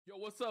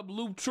What's up,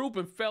 Loop Troop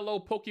and fellow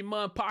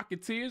Pokemon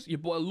Pocketeers? Your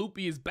boy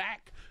Loopy is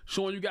back,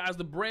 showing you guys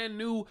the brand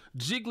new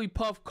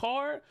Jigglypuff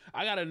card.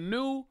 I got a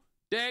new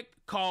deck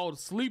called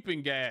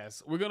Sleeping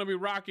Gas. We're gonna be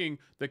rocking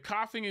the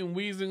Coughing and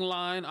Wheezing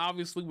line,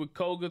 obviously with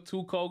Koga,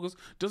 2 Kogas.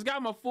 Just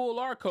got my full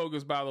art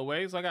Kogas, by the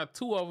way, so I got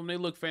 2 of them. They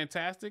look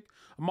fantastic.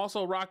 I'm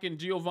also rocking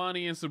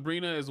Giovanni and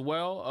Sabrina as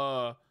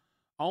well.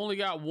 I only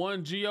got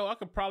 1 Geo. I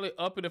could probably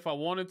up it if I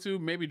wanted to.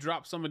 Maybe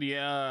drop some of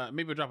the,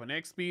 maybe drop an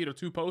X speed or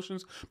 2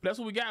 potions. But that's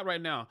what we got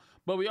right now.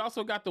 But we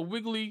also got the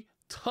Wiggly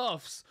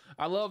Tuffs.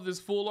 I love this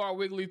full art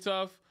Wiggly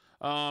Tuff.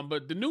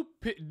 But the new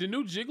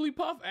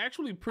Jigglypuff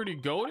actually pretty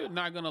goated,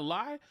 not gonna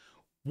lie.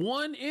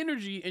 1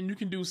 energy and you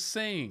can do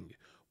Sing,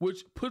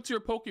 which puts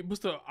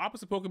the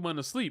opposite Pokemon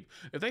to sleep.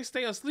 If they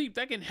stay asleep,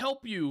 that can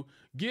help you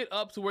get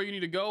up to where you need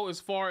to go as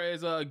far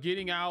as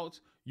getting out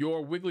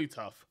your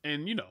Wigglytuff.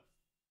 And you know,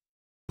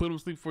 put them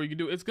to sleep before you can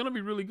do it. It's gonna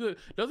be really good.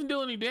 Doesn't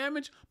deal any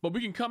damage, but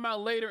we can come out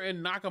later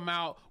and knock them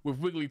out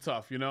with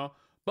Wigglytuff, you know?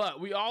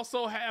 But we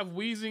also have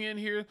Wheezing in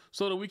here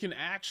so that we can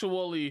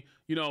actually,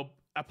 you know,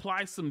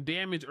 apply some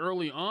damage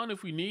early on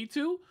if we need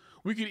to.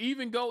 We could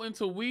even go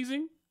into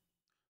Wheezing,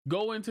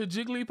 go into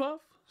Jigglypuff,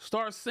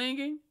 start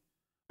singing.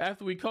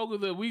 After we Koga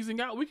the Wheezing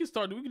out, we can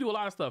do a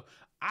lot of stuff.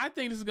 I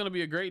think this is gonna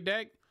be a great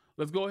deck.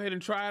 Let's go ahead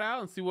and try it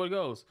out and see where it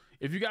goes.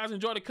 If you guys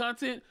enjoy the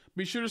content,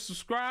 be sure to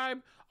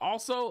subscribe.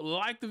 Also,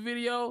 like the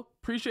video.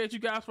 Appreciate you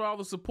guys for all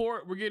the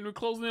support. We're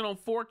closing in on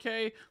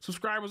 4K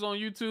subscribers on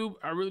YouTube.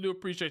 I really do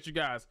appreciate you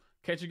guys.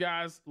 Catch you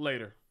guys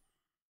later.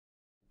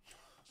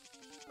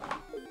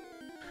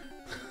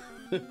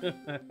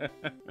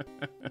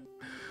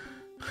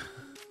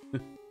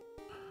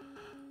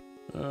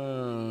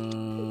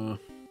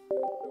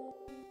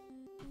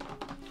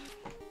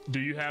 Do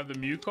you have the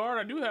Mew card?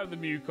 I do have the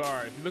Mew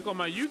card. If you look on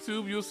my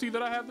YouTube, you'll see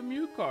that I have the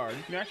Mew card.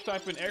 You can actually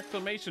type in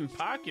exclamation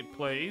pocket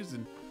plays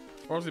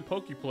or is it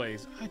Poke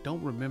plays? I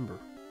don't remember.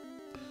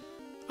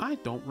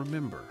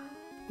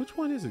 Which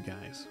one is it,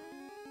 guys?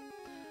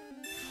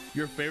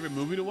 Your favorite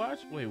movie to watch?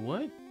 Wait,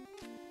 what?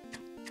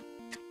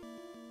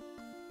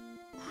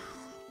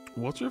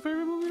 What's your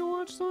favorite movie to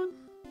watch, son?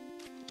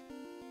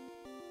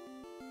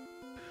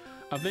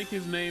 I think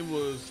his name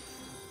was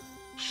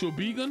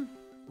Shobigan.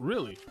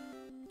 Really?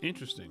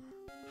 Interesting.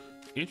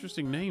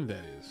 Interesting name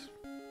that is.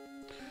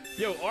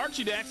 Yo,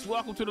 Archie Dax,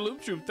 welcome to the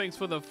Loop Troop. Thanks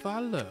for the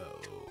follow.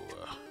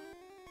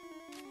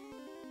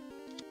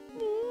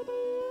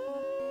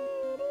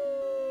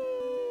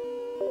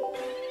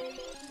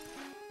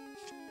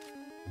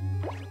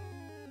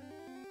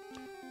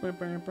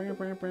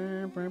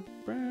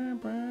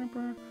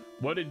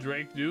 What did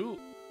Drake do?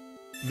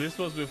 This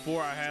was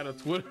before I had a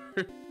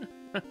Twitter.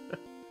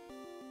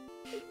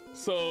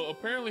 So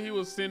apparently he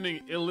was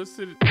sending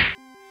illicit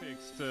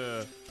pics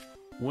to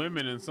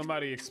women and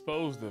somebody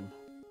exposed them.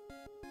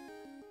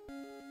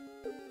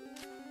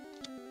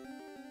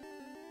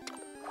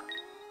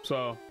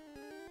 So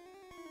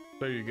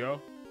there you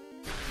go.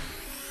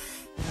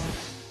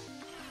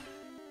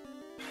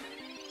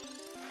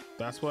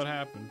 That's what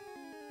happened.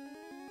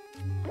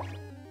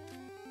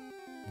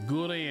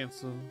 Good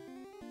answer.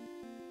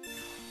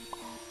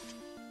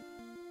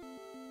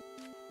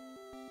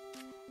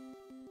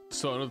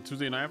 So another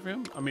Tuesday night for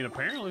him? I mean,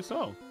 apparently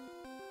so.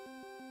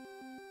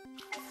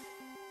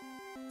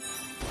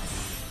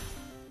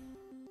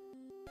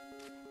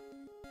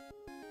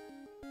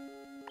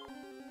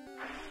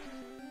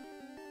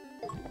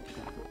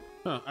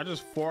 Huh, I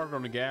just farted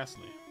on the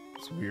Ghastly.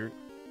 It's weird.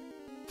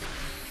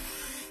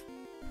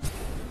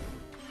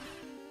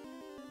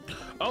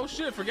 Oh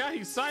shit, forgot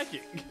he's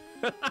psychic.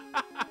 Oh,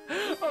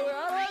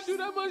 I don't do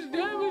that much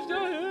damage to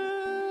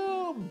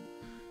him.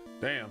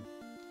 Damn.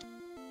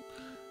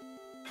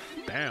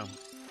 Damn.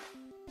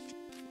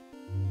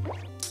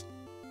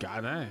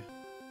 God dang.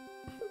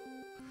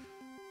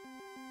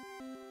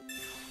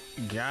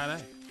 God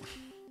dang.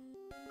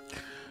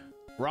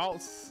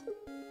 Routes.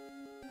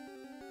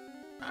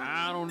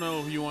 I don't know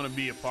if you want to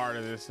be a part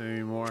of this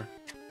anymore.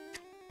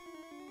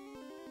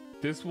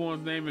 This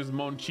one's name is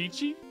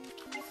Monchichi.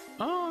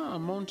 Ah,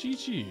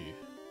 Monchichi.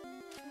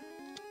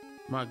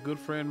 My good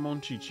friend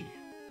Monchichi.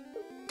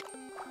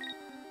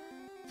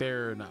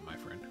 They're not my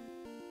friend.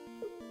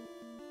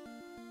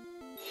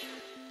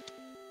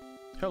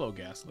 Hello,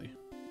 Ghastly.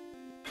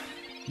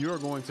 You're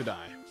going to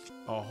die.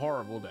 A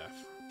horrible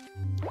death.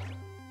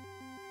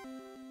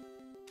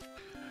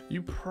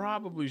 You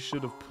probably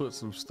should have put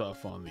some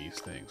stuff on these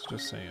things,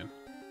 just saying.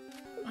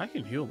 I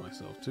can heal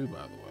myself too,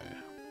 by the way.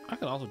 I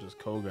can also just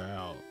Koga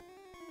out.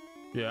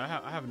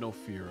 Yeah, I have no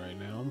fear right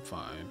now. I'm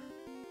fine.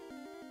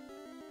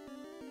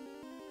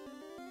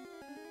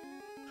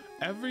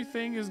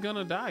 Everything is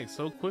gonna die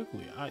so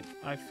quickly.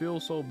 I feel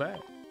so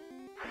bad.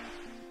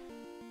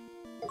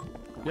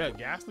 Yeah,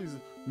 Ghastly's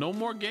no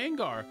more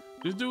Gengar.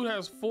 This dude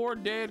has 4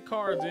 dead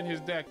cards in his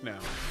deck now.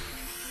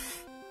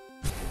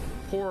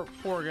 Poor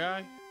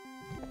guy.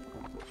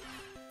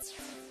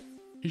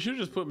 He should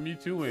have just put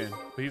Mewtwo in,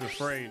 but he's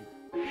afraid.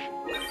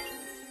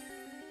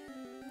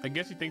 I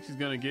guess he thinks he's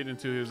gonna get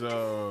into his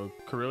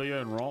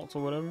Corellia and Ralts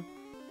or whatever.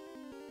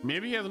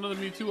 Maybe he has another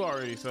Mewtwo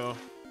already, so.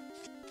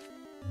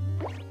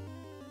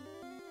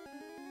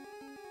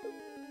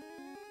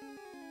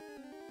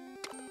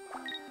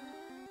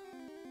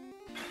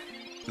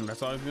 And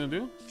that's all he's gonna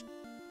do?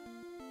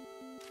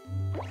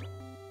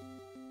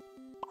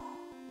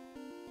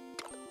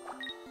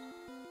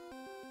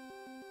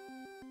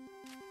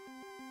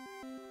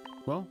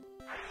 Well.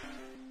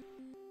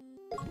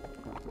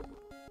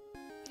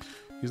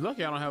 He's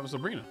lucky I don't have a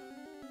Sabrina.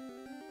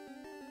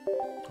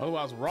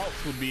 Otherwise,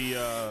 Ralts would be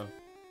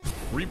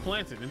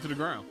replanted into the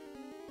ground.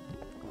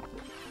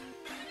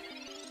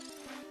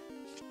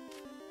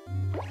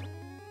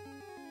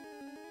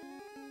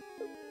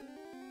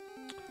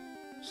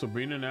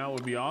 Sabrina now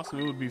would be awesome.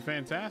 It would be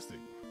fantastic.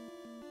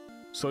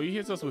 So he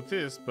hits us with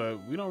this, but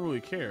we don't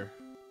really care.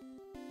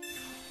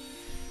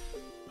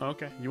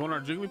 Okay, you want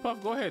our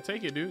Jigglypuff? Go ahead,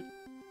 take it, dude.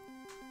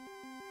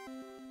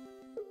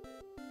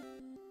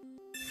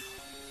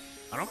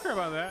 I don't care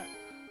about that.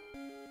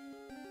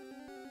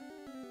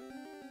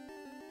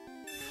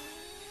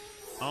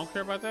 I don't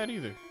care about that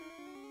either.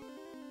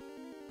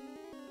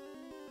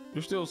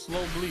 You're still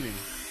slow bleeding.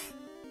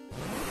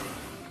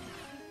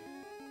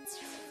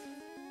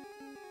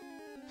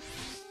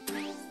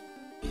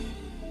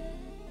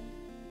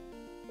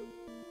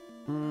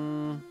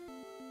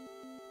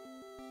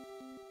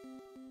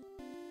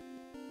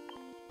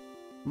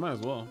 Might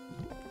as well.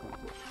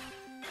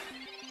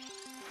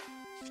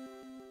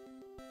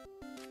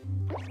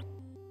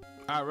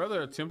 I'd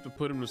rather attempt to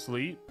put him to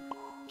sleep.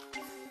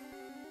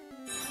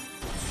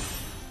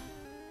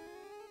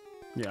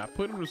 Yeah, I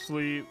put him to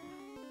sleep.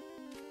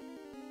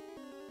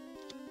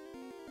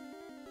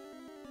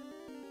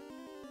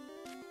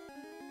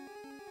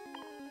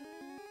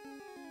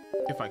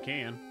 If I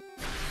can.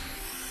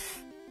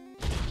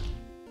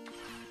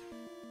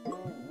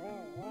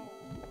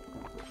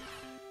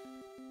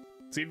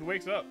 See if he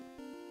wakes up.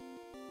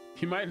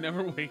 He might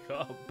never wake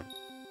up.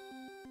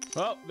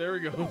 Oh, there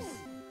he goes.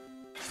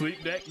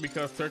 Sleep deck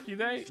because Turkey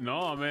Day?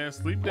 No, man.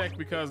 Sleep deck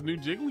because new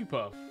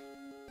Jigglypuff.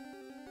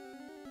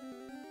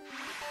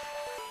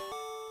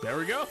 There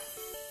we go.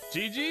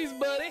 GG's,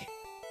 buddy.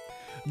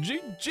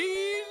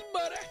 GG's,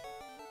 buddy.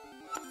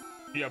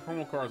 Yeah,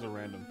 promo cards are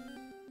random.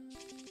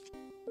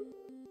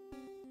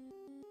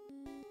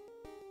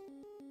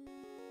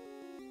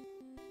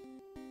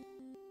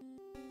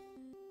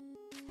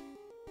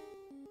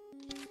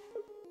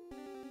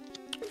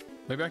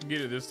 Maybe I can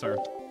get it this turn.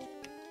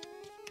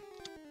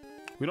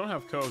 We don't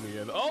have Koga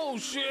yet. Oh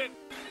shit!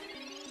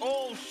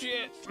 Oh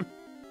shit!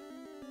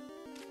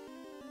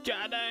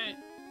 God dang!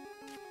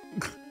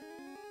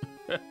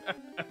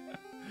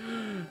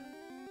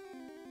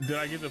 Did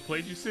I get the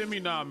plate you sent me?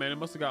 Nah, man, it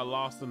must have got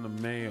lost in the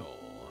mail.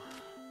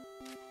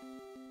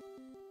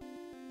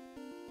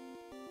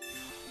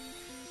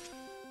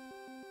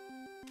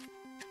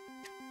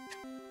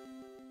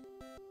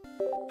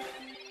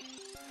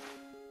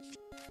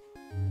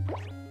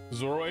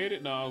 Zoro ate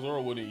it? Nah,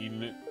 Zoro wouldn't have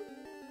eaten it.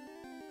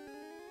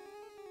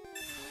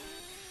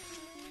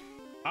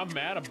 I'm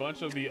mad a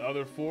bunch of the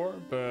other four,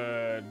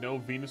 but no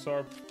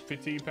Venusaur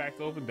 15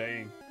 packs open.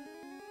 Dang.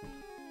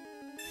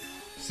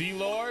 Sea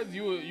Lords,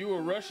 you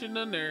were rushing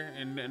in there,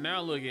 and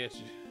now look at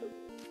you.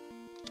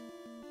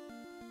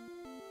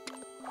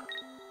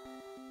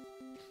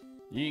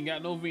 You ain't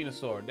got no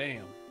Venusaur.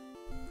 Damn.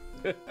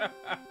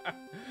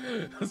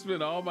 I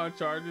spent all my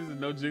charges and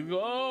no Jiggly.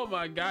 Oh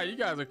my god, you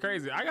guys are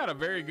crazy. I got a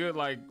very good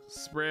like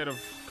spread of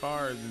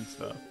cards and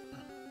stuff.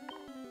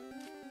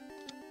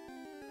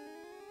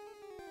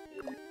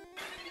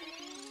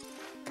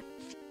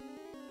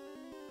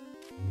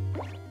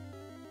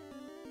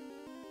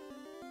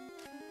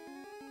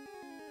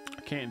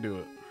 I can't do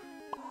it.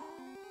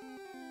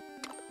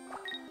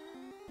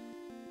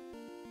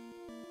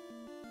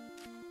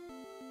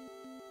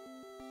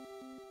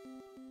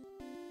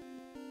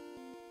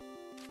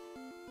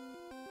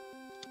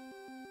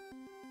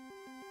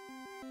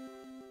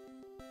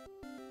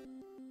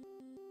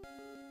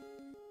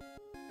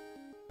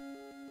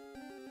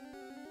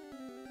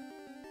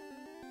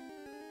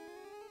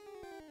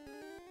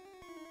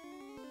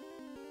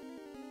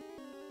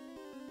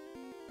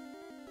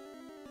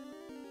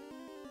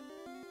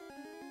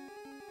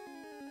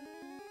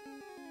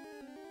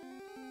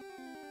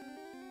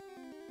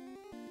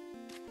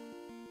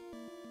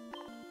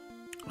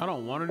 I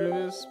don't want to do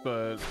this,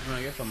 but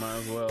I guess I might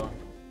as well.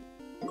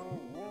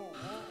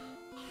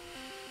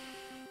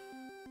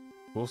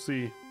 We'll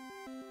see.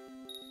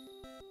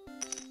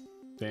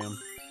 Damn.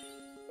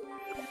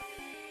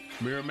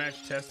 Mirror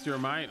match, test your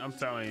might. I'm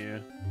telling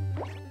you.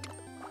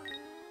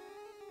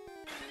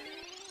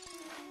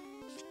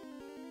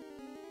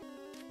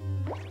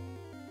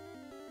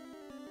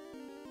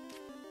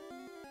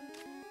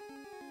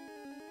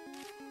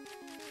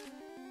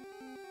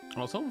 I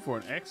was hoping for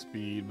an X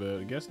speed, but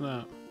I guess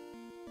not.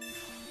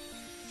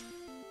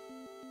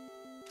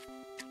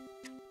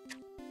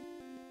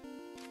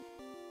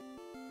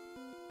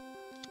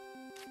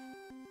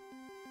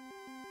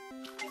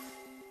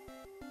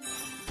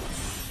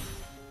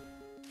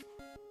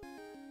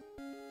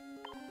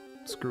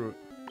 Screw it.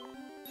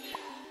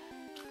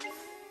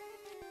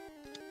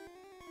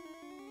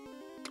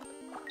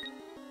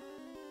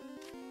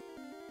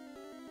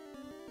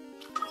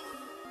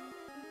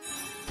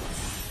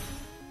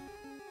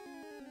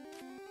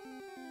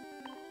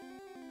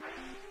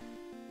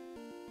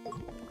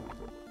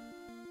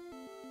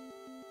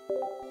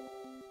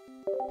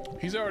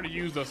 He's already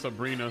used a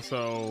Sabrina,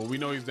 so we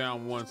know he's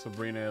down one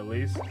Sabrina at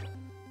least.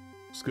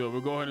 It's good.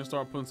 We'll go ahead and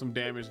start putting some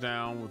damage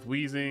down with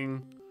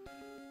Wheezing.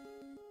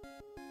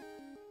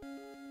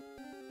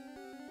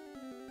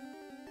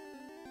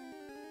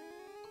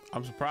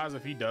 I'm surprised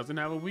if he doesn't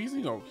have a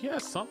Wheezing, or he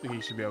has something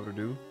he should be able to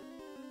do.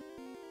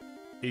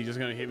 He's just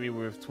gonna hit me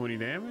with 20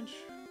 damage.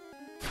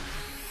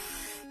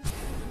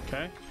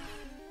 Okay.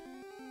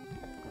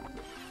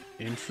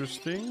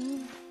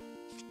 Interesting.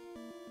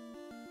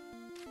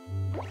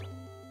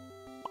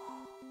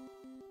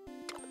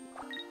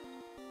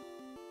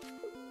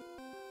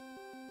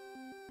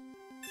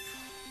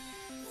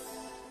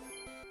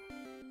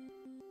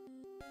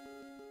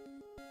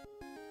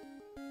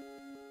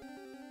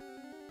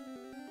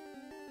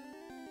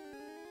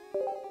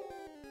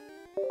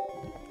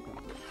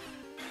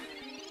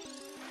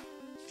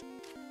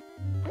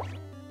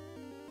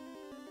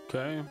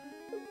 Okay.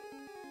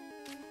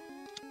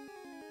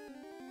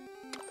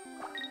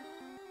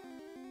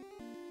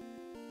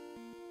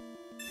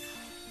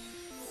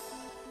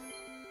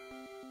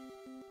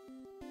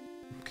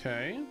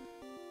 Okay.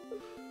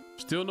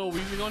 Still no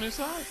Weezing on his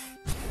side?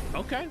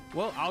 Okay,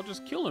 well, I'll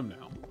just kill him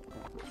now.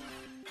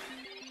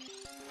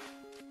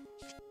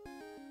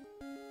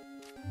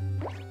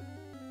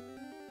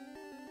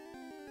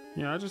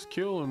 Yeah, I just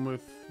kill him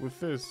with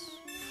this.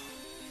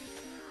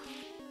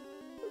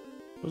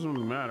 Doesn't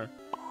really matter.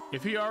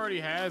 If he already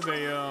has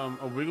a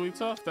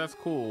Wigglytuff, that's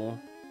cool.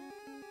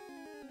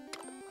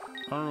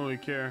 I don't really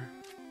care.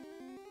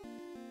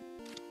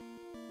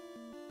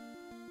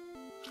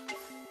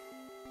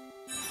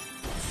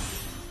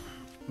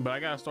 But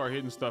I gotta start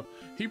hitting stuff.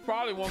 He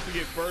probably wants to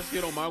get first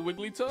hit on my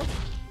Wigglytuff.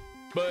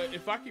 But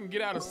if I can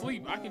get out of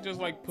sleep, I can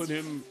just like put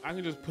him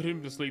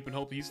to sleep and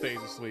hope he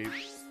stays asleep.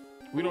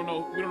 We don't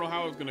know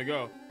how it's gonna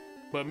go.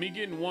 But me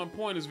getting 1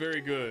 point is very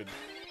good.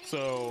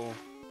 So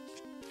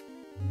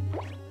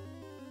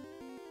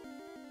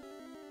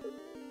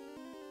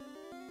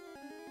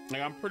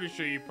like, I'm pretty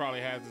sure he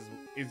probably has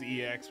his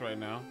EX right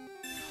now.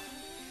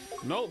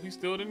 Nope, he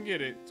still didn't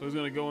get it. So he's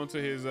gonna go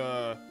into his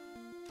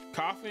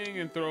coughing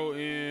and throw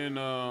in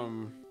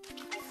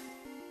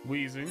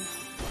Wheezing,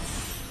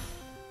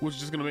 which is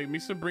just gonna make me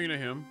Sabrina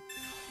him.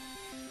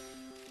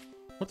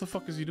 What the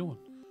fuck is he doing?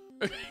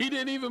 He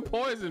didn't even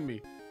poison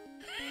me.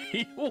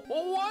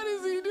 What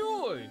is he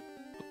doing?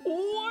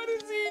 What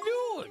is he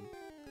doing?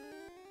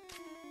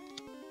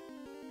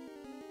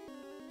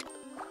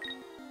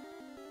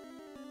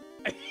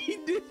 He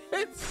did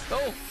it so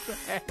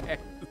fast.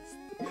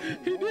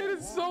 He did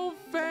it so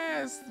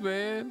fast,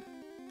 man.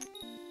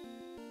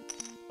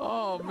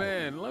 Oh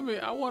man,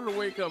 I want to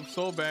wake up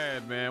so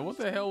bad, man. What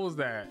the hell was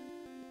that?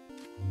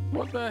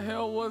 What the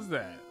hell was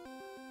that?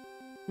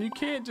 You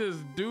can't just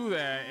do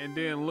that and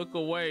then look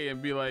away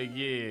and be like,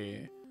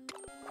 yeah.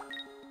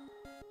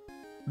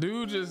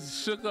 Dude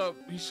just shook up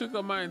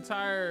my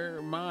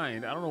entire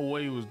mind. I don't know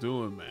what he was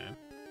doing, man.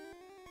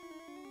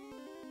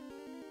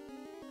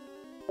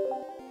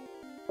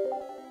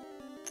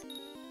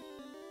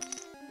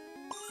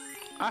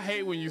 I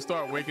hate when you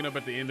start waking up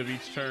at the end of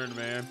each turn,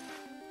 man.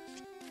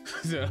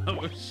 I'm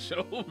gonna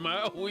show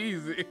my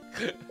Wheezing.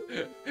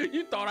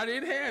 You thought I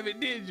didn't have it,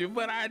 did you?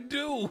 But I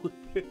do.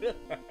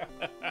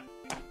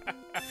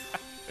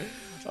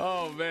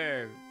 Oh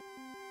man.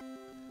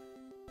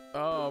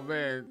 Oh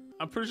man.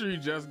 I'm pretty sure he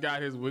just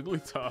got his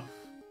Wigglytuff.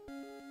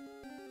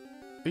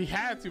 He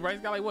had to, right?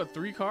 He's got like what,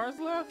 3 cards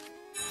left?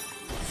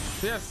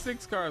 He has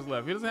 6 cards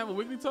left. He doesn't have a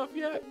Wigglytuff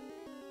yet?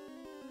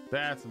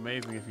 That's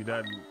amazing if he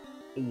doesn't.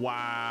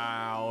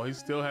 Wow, he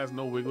still has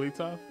no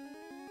Wigglytuff?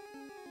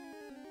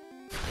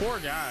 Poor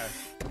guy.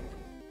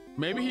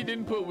 Maybe he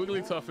didn't put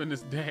Wigglytuff in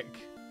this deck.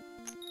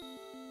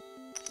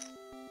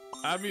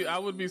 I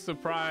would be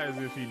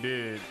surprised if he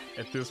did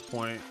at this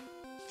point.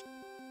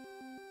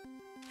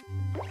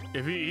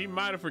 If he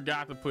might have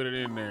forgot to put it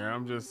in there,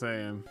 I'm just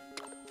saying.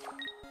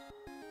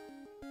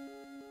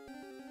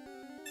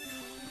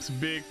 It's a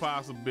big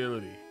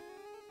possibility.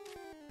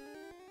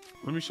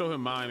 Let me show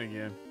him mine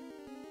again.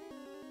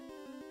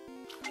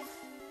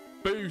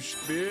 Boosh,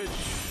 bitch.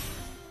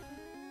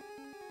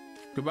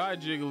 Goodbye,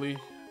 Jiggly.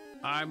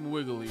 I'm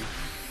Wiggly.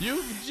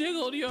 You've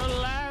jiggled your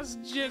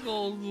last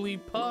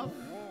Jigglypuff.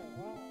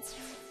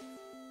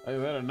 Is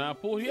that a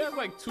not pull? He has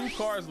like 2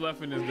 cards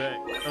left in his deck.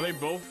 Were they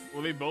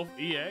both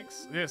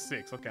EX? He has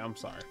 6. Okay, I'm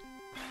sorry.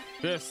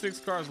 He has 6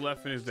 cards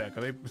left in his deck.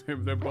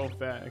 They're both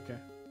that. Okay.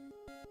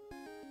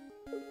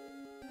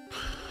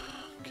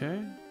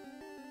 Okay.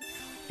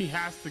 He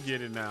has to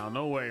get it now.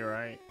 No way,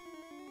 right?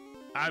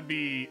 I'd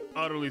be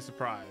utterly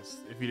surprised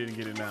if he didn't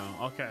get it now.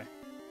 Okay.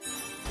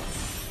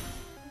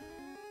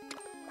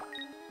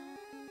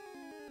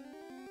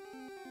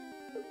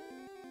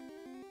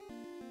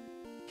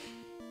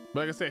 But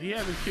like I said, he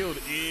hasn't killed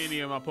any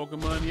of my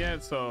Pokemon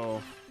yet,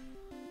 so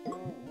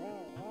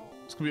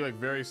it's gonna be like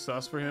very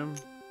sus for him.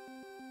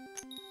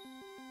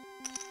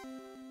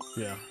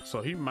 Yeah,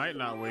 so he might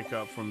not wake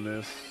up from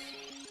this.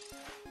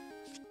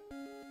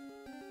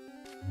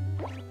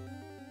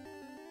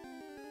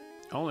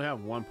 I only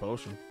have 1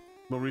 potion.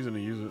 No reason to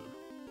use it.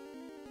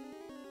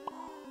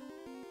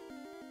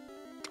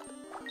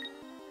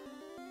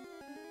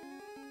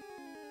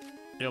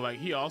 Yeah, like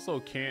he also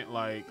can't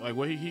like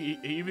what he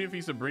even if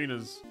he's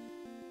Sabrina's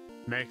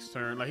next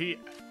turn, like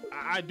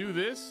I do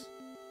this.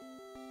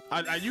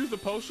 I use the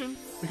potion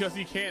because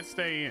he can't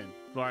stay in.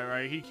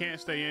 Right? He can't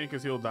stay in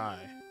because he'll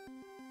die.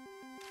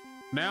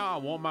 Now I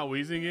want my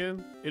Weezing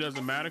in. It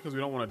doesn't matter because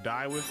we don't want to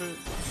die with it.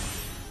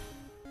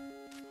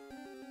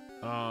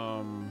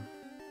 I'm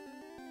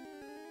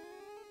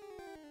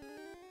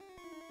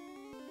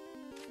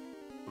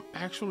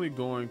actually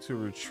going to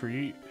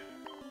retreat.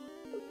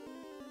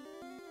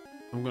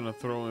 I'm gonna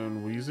throw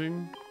in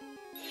Weezing.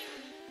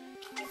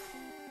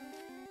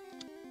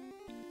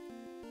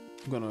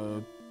 I'm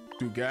gonna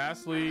do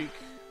Gas Leak.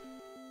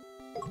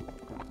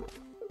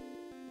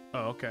 Oh,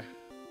 okay.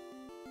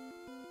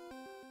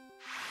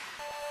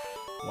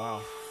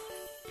 Wow.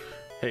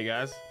 Hey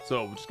guys,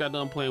 so we just got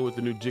done playing with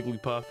the new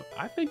Jigglypuff.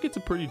 I think it's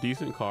a pretty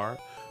decent card.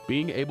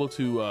 Being able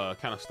to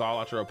kind of stall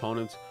out your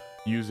opponents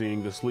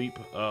using the sleep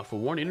for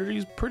one energy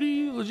is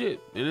pretty legit,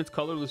 and it's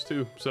colorless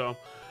too. So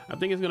I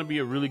think it's going to be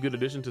a really good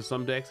addition to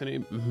some decks, and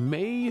it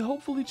may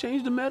hopefully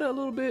change the meta a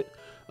little bit,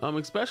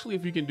 especially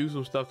if you can do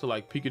some stuff to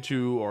like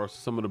Pikachu or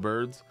some of the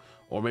birds,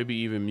 or maybe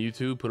even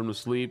Mewtwo, put them to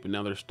sleep, and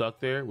now they're stuck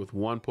there with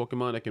one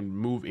Pokemon that can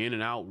move in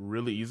and out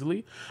really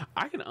easily.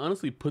 I can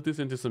honestly put this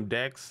into some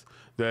decks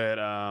that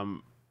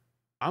I'm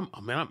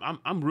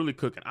really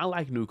cooking. I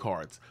like new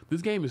cards.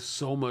 This game is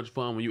so much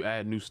fun when you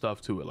add new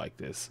stuff to it like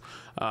this.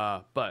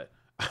 But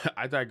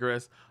I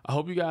digress. I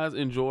hope you guys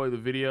enjoy the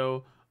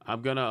video.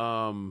 I'm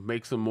gonna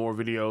make some more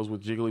videos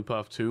with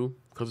Jigglypuff too,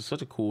 because it's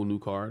such a cool new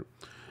card.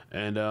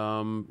 And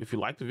if you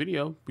like the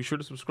video, be sure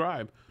to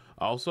subscribe.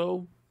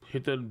 Also,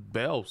 hit the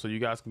bell so you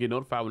guys can get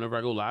notified whenever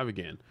I go live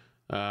again.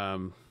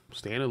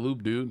 Stay in the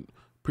loop, dude.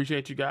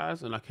 Appreciate you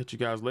guys, and I'll catch you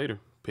guys later.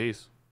 Peace.